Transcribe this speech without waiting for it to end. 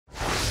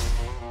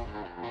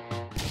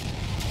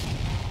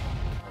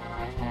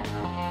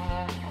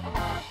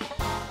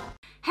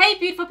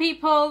beautiful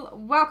people,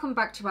 welcome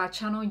back to our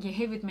channel. You're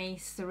here with me,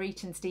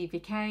 Sarit and Stevie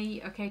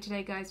K. Okay,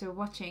 today guys we're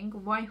watching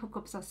Why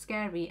Hookups Are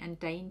Scary and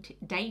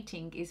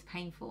Dating is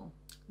Painful.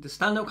 The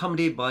stand-up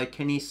comedy by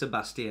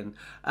Sebastian.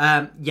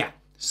 Yeah,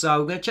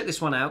 so we're going to check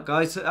this one out,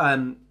 guys.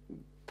 I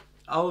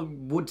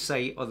would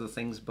say other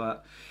things,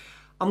 but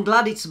I'm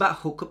glad it's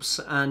about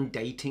hookups and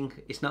dating.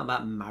 It's not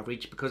about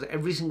marriage, because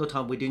every single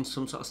time we're doing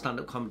some sort of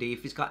stand-up comedy,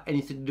 if it's got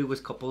anything to do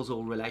with couples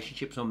or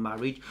relationships or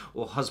marriage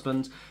or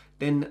husbands,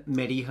 then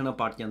meri hana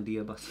part jandi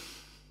hai bas.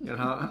 You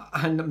know,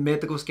 and me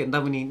to kuch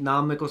kenda bhi nahi,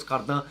 na me kuch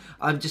karda.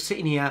 I'm just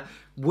sitting here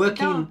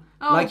working,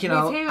 like, you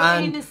know,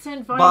 and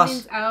innocent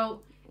violins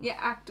out. You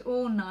act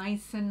all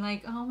nice and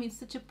like, oh, he's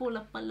such a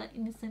pola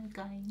innocent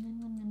guy.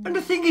 And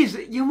the thing is,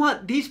 you know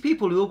what? These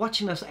people who are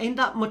watching us ain't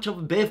that much of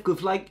a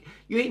bevkoof. Like,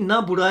 you ain't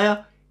na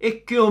budaya. I'm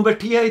not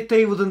saying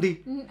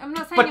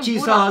you're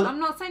Buddha. I'm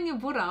not saying you're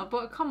Buddha,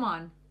 but come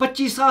on.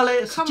 25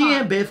 ਸਾਲ ਸੱਚੀ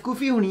ਹੈ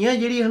ਬੇਵਕੂਫੀ ਹੋਣੀ ਹੈ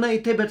ਜਿਹੜੀ ਹਨਾ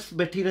ਇੱਥੇ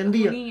ਬੈਠੀ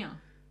ਰਹਿੰਦੀ ਆ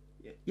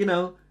you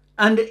know,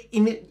 and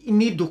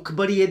ਇੰਨੀ ਦੁੱਖ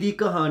ਭਰੀ ਇਹਦੀ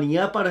ਕਹਾਣੀ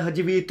ਆ ਪਰ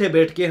ਹਜੇ ਵੀ ਇੱਥੇ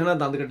ਬੈਠ ਕੇ ਹਨਾ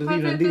ਦੰਦ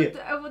ਕੱਢਦੀ ਰਹਿੰਦੀ ਹੈ.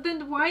 Then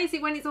why is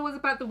it when it's always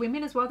about the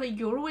women as well that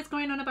you're always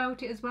going on about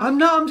it as well?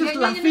 I'm just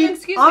laughing.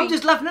 I'm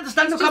just laughing at the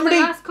stand-up comedy.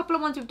 The last couple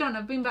of ones we've done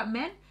have been about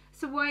men.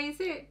 So why is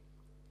it?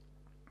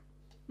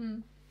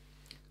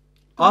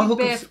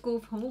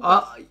 बेवकूफ हूँ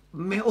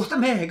मैं उस तो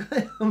मैं हैगा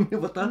मैं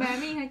बता मैं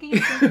नहीं है कि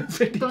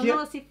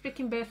दोनों ऐसी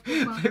freaking बेवकूफ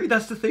हैं. Maybe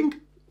that's the thing.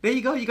 There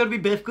you go. You got to be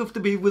बेवकूफ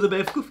to be with a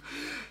बेवकूफ.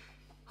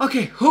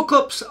 Okay,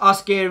 hookups are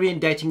scary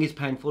and dating is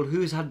painful.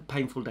 Who's had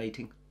painful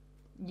dating?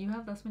 You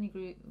have. That's when you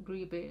grew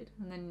your beard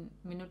and then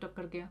मैंने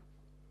टक्कर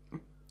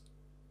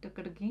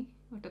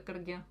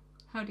गया.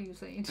 How do you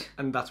say it?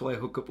 And that's why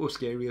hookup was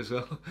scary as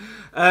well.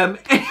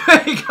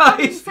 Anyway, guys. How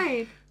do you say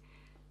it?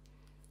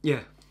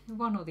 Yeah.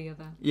 One or the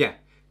other. Yeah.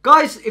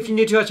 Guys, if you're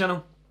new to our channel,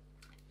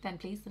 then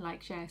please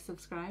like, share,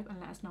 subscribe, and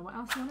let us know what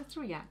else you want us to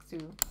react to.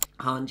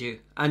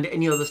 And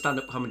any other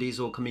stand-up comedies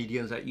or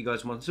comedians that you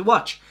guys want us to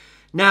watch.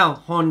 Now,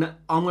 I'm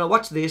gonna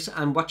watch this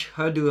and watch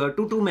her do her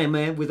tutu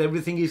meme with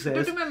everything he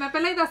says. Tutu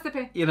meme, that's the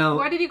you know.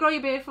 Why did you grow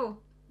your beard for?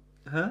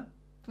 Huh?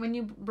 When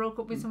you broke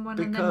up with someone.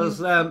 Because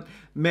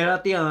mera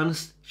dhyan,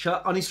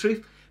 honest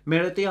truth,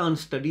 mera dhyan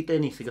study te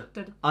nahi siga.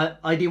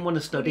 I didn't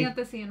want to study.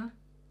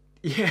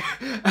 Yeah.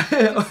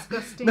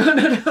 Disgusting.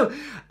 No.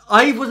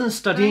 I wasn't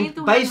studying.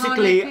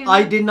 Basically,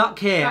 I did not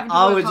care.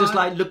 I was just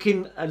like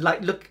looking,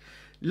 like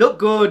look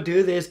good,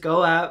 do this,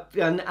 go out,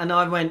 and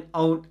I went,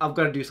 oh, I've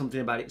got to do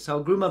something about it. So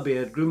I grew my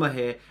beard, grew my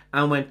hair,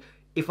 and went,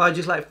 if I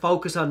just like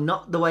focus on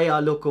not the way I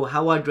look or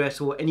how I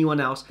dress or anyone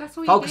else,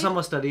 focus on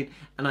my studying,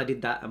 and I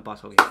did that and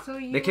passed away. So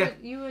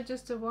you were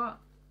just a what?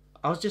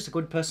 I was just a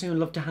good person who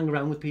loved to hang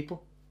around with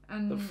people.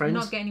 And friends.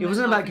 Not getting it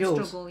wasn't about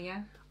girls. Struggle,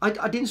 yeah.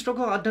 I didn't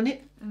struggle. I'd done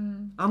it.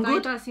 I'm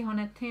good.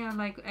 I'm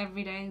like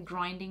every day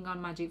grinding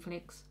on Magic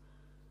Flicks.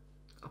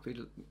 I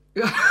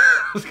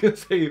was going to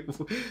say,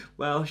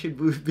 well, should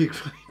we be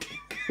grinding?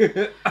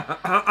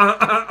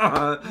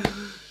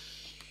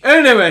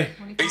 Anyway.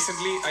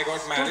 Recently, I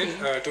got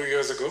married 2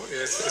 years ago.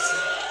 Yes.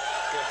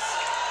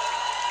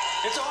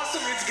 It's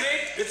awesome. It's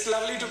great. It's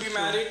lovely to be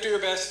married to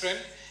your best friend.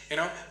 You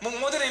know,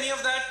 more than any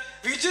of that,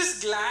 we're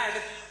just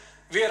glad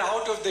we are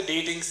out of the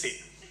dating scene.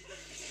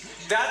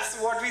 That's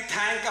what we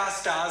thank our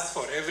stars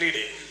for every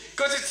day.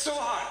 Because it's so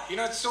hard. You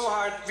know, it's so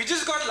hard. We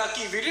just got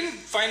lucky. We didn't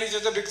find each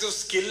other because of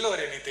skill or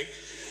anything.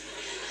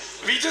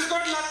 We just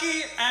got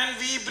lucky and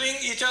we bring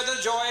each other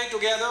joy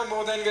together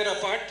more than we're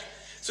apart.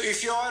 So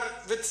if you're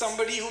with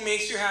somebody who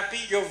makes you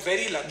happy, you're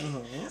very lucky.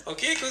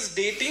 Okay? Because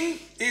dating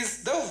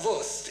is the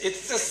worst.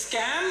 It's a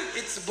scam.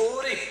 It's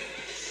boring.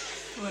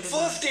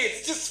 First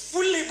dates, just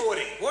fully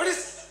boring.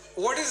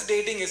 What is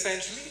dating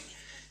essentially?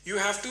 You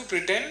have to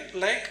pretend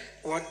like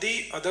what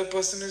the other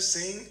person is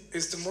saying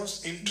is the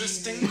most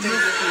interesting thing.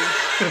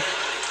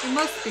 It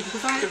must be,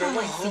 because I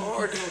always think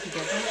people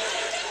together.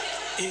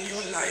 In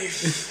your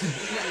life.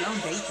 Let alone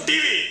dating.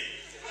 TV!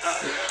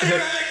 You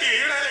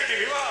like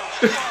TV, wow.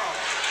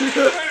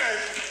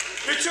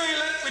 Which show you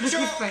like? Which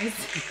show?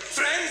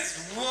 Friends?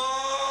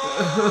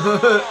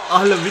 Wow! I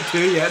love it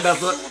too, yeah,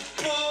 that's what.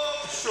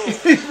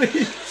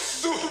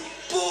 Superb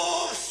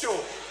show!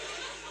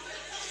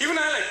 Even I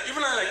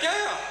like,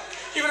 yeah.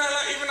 Even I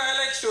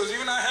like shows.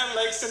 Even I have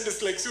likes and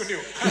dislikes. You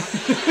knew.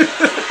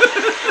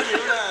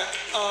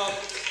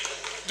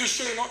 This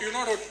show, you're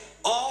not an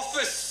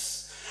Office.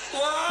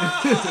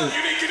 Wow. Unique.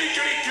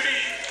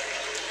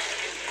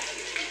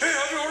 Hey,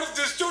 have you heard of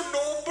this show?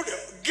 Nobody.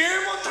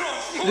 Game of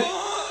Thrones.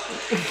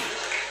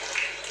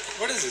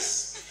 What is this?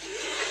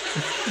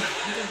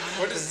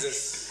 What is this?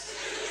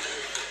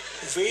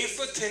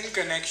 Wafer thin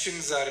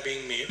connections are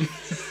being made.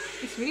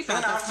 It's really bad.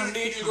 And after a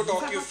date, you go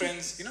talk to your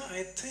friends. You know,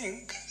 I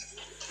think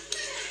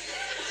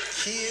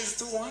he is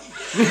the one.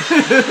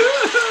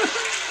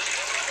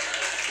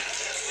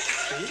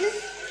 Really?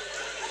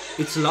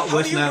 It's a lot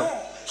worse now.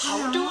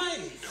 How do I know?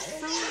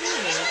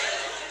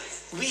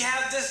 We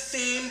have the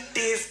same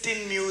taste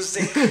in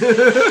music.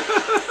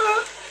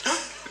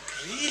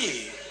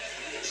 Really?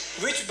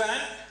 Which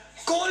band?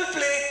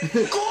 Coldplay.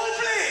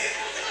 Coldplay.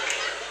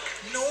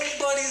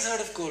 Nobody's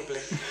heard of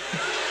Coldplay.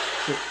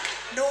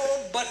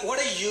 what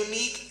a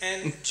unique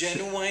and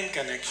genuine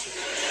connection.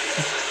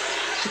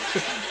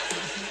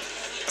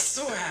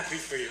 So happy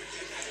for you.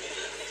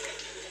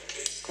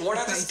 What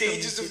are the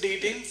stages of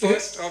dating?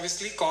 First,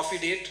 obviously, coffee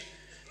date.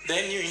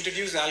 Then you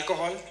introduce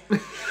alcohol.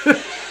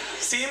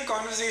 Same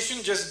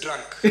conversation, just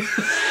drunk.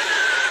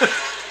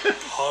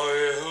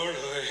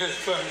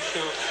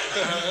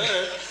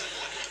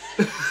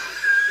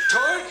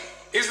 Third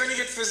is when you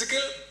get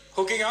physical,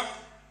 hooking up,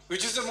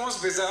 which is the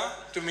most bizarre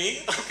to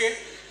me. Okay,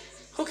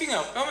 hooking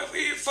up.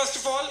 First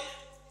of all,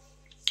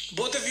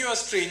 both of you are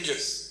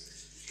strangers.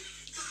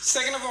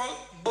 Second of all,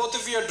 both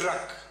of you are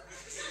drunk.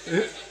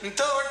 And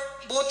third,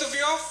 both of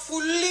you are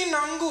fully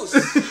nangus.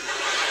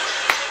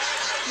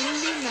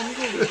 Fully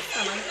nangus. I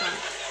like that.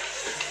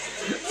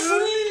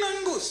 Fully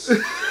nangus.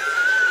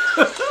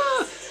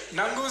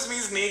 Nangus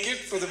means naked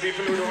for the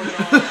people who don't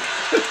know.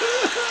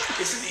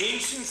 It's an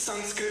ancient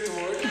Sanskrit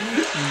word.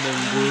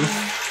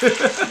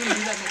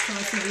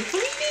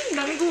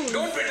 Nangus.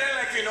 Don't pretend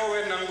like we know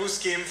where nangus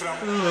came from.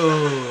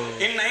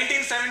 In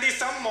 1970,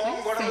 some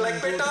mom got up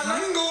like, Beta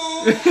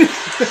nangu.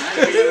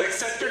 And we have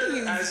accepted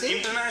it as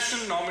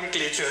international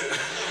nomenclature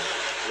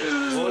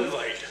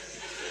worldwide.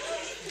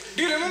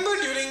 Do you remember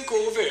during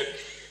COVID,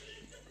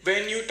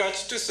 when you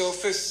touched a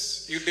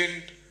surface you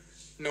didn't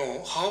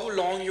know, how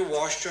long you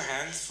washed your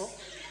hands for?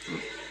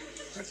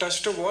 I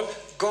touched a wall.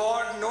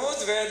 God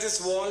knows where this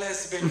wall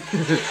has been.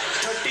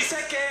 30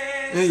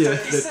 seconds,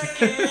 30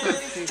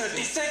 seconds,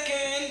 30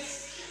 seconds.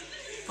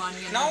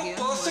 Now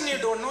person you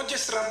don't know,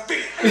 just rub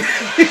it.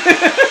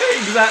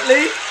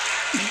 Exactly.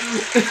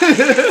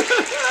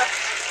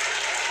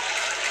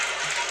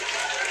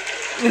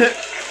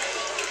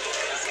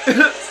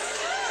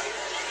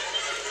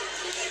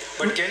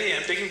 But Kenny,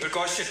 I'm taking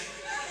precaution.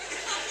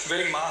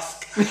 Wearing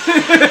mask.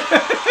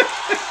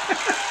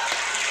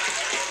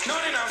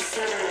 Not enough.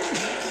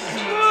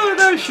 Oh,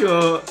 no,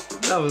 sure.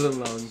 That wasn't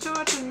long.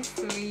 Short and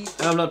sweet.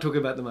 I'm not talking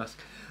about the mask.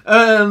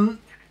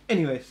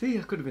 Anyway, see,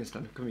 I could have been a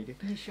stand-up comedian.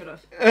 You should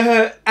have.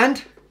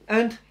 And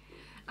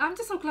I'm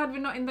just so glad we're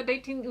not in the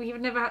dating. We've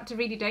never had to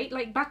really date.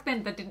 Like back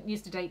then, they didn't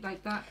used to date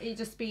like that. It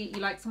just be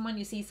you like someone,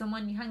 you see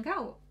someone, you hang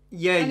out.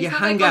 yeah, And you it's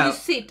not hang like, oh, out. you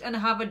sit and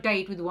have a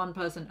date with one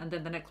person and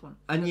then the next one.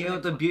 And then you know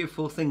next the one.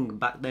 beautiful thing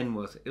back then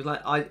was, it was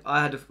like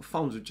I had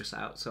phones were just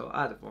out, so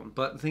I had a phone.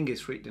 But the thing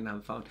is, Freak didn't have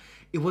a phone.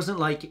 It wasn't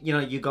like, you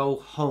know, you go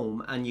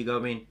home and you go,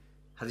 I mean,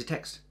 has he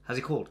texted? Has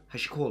he called? Has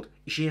she called?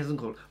 She hasn't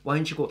called. Why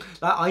didn't she call?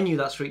 Like, I knew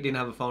that Street didn't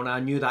have a phone. I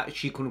knew that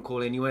she couldn't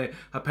call anyway.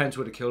 Her parents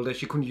would have killed her.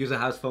 She couldn't use a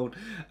house phone.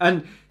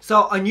 And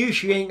so I knew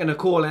she ain't going to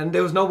call, and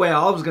there was no way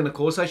I was going to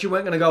call, so she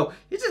weren't going to go,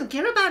 he doesn't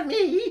care about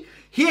me.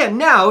 Here,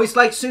 now, it's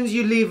like, as soon as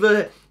you leave,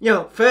 you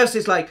know, first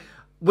it's like,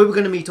 we were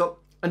going to meet up,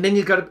 and then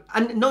you got to,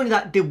 and not only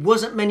that, there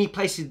wasn't many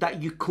places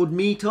that you could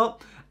meet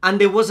up, and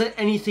there wasn't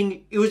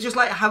anything, it was just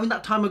like having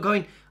that time of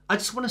going, I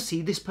just want to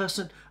see this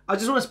person. I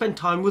just want to spend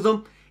time with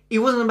them. It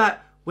wasn't about,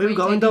 where we're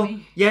going though?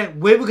 Yeah,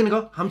 where we're going to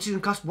go? How much is it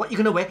going to cost? What you're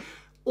going to wear?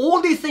 All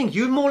these things,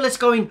 you're more or less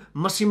going,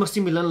 musty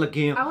milan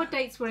lagi. Our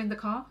dates were in the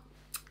car.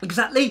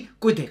 Exactly.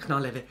 Good day, can I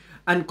live it?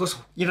 And because,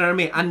 you know what I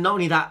mean? And not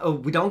only that, oh,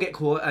 we don't get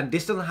caught and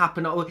this doesn't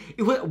happen. Oh,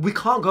 we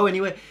can't go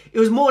anywhere. It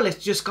was more or less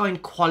just going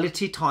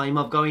quality time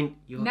of going,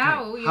 you okay?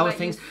 Now, How are like,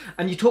 things?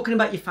 And you're talking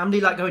about your family,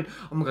 like going,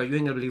 oh my God, you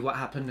ain't going to believe what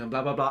happened and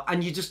blah, blah, blah.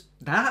 And you just,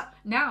 that.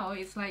 Now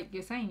it's like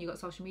you're saying, you got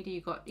social media,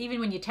 you got, even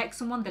when you text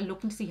someone, they're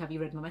looking to see, have you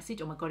read my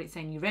message? Oh my God, it's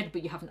saying you read,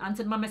 but you haven't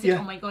answered my message. Yeah.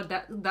 Oh my God,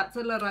 that's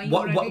a lie.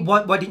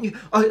 Why didn't you?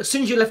 Oh, as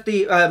soon as you left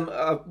the,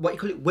 what you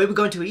call it, where we're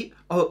going to eat?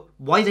 Oh,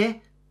 why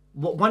there?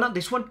 Why not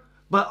this one?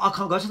 But I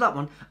can't go to that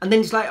one. And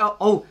then it's like,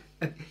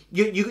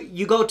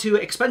 you go to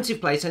an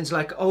expensive place and it's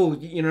like, oh,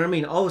 you know what I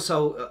mean? Oh,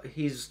 so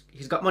he's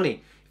got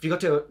money. If you go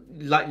to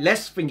like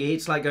less thingy,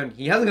 it's like going,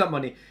 he hasn't got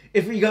money.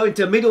 If you go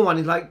into a middle one,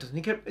 it's like, doesn't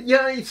he care?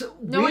 Yeah, it's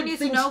no one needs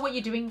to know what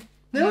you're doing.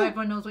 No,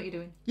 everyone knows what you're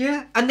doing.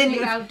 Yeah, and then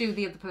you outdo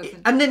the other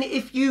person. And then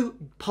if you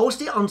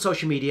post it on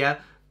social media,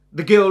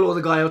 the girl or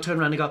the guy will turn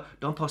around and go,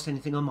 don't post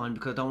anything on mine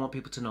because I don't want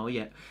people to know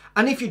yet.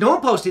 And if you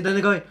don't post it, then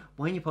they're going,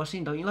 why aren't you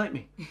posting? Don't you like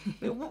me?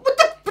 What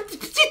the?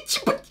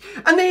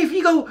 And then if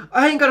you go,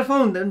 I ain't got a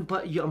phone, then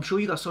but I'm sure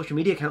you got a social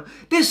media account.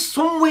 There's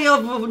some way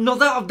of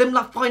another of them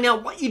like finding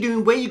out what you're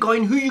doing, where you're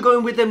going, who you're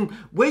going with them,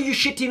 where you're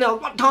shitting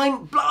at what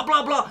time, blah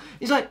blah blah.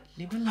 It's like,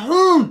 leave it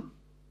alone.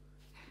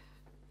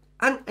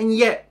 And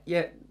yet,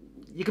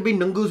 you could be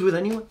nungus with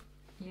anyone.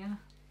 Yeah.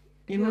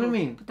 You know what I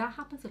mean? But that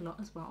happens a lot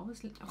as well.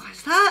 Obviously.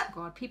 What's that?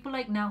 God, people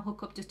like now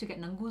hook up just to get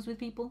nungus with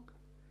people.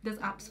 There's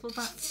apps for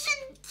that.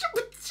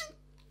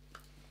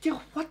 Yo,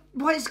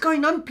 what is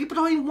going on? People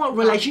don't even want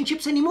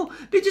relationships anymore.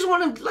 They just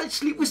want to like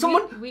sleep with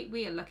someone.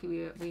 We are lucky.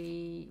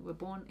 We were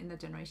born in the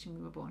generation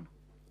we were born.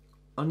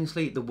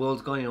 Honestly, the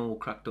world's going all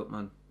cracked up,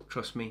 man.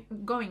 Trust me.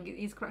 Going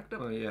is cracked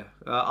up. Oh yeah.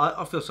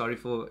 I feel sorry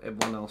for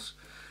everyone else.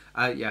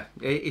 Yeah.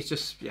 It's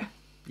just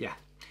yeah.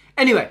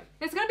 Anyway,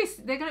 it's gonna be.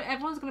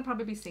 Everyone's gonna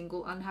probably be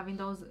single and having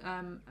those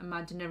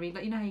imaginary,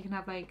 like, you know how you can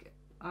have like,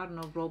 I don't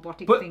know,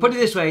 robotic things. Put it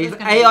this way, if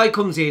AI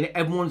comes in,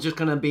 everyone's just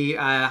going to be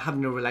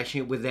having a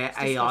relationship with their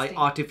AI,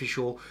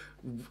 artificial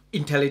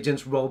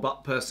intelligence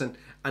robot person,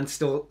 and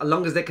still, as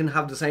long as they can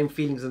have the same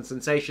feelings and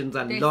sensations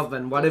and love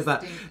and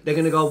whatever, they're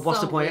going to go,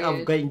 what's the point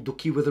of getting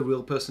ducky with a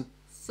real person?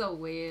 So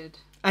weird.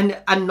 And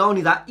not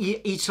only that,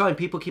 each time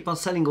people keep on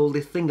selling all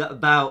this thing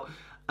about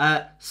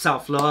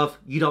self-love,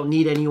 you don't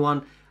need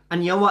anyone.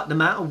 And you know what? The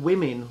amount of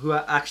women who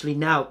are actually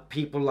now,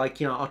 people like,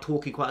 you know, are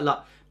talking quite a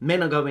lot.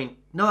 Men are going,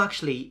 no,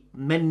 actually,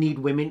 men need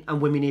women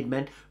and women need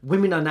men.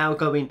 Women are now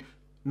going,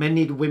 men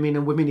need women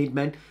and women need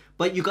men.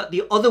 But you got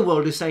the other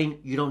world who's saying,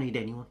 you don't need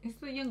anyone. It's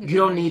the younger You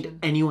don't need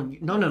anyone.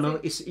 No.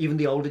 It's even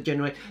the older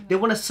generation. Yeah. They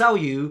want to sell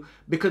you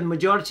because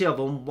majority of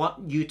them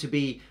want you to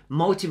be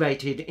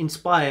motivated,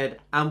 inspired,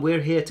 and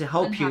we're here to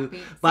help you.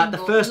 But the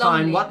first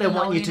time, what they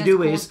want you to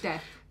do is,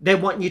 they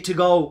want you to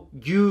go,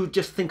 you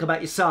just think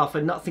about yourself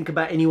and not think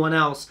about anyone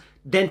else.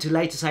 Then to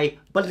later say,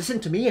 but listen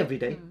to me every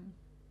day.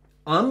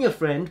 I'm your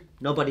friend.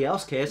 Nobody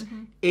else cares.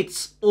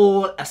 It's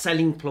all a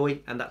selling ploy,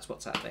 and that's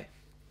what's out there.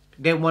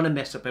 They want to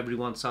mess up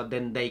everyone so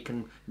then they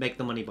can make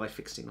the money by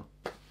fixing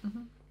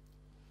them.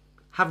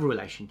 Have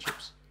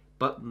relationships,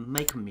 but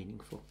make them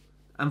meaningful.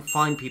 And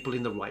find people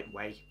in the right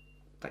way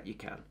that you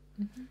can.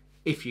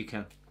 If you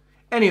can.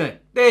 Anyway,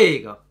 there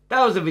you go.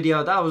 That was the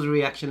video. That was a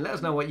reaction. Let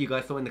us know what you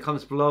guys thought in the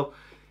comments below.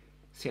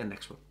 See you on the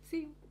next one. See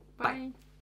you. Bye. Bye.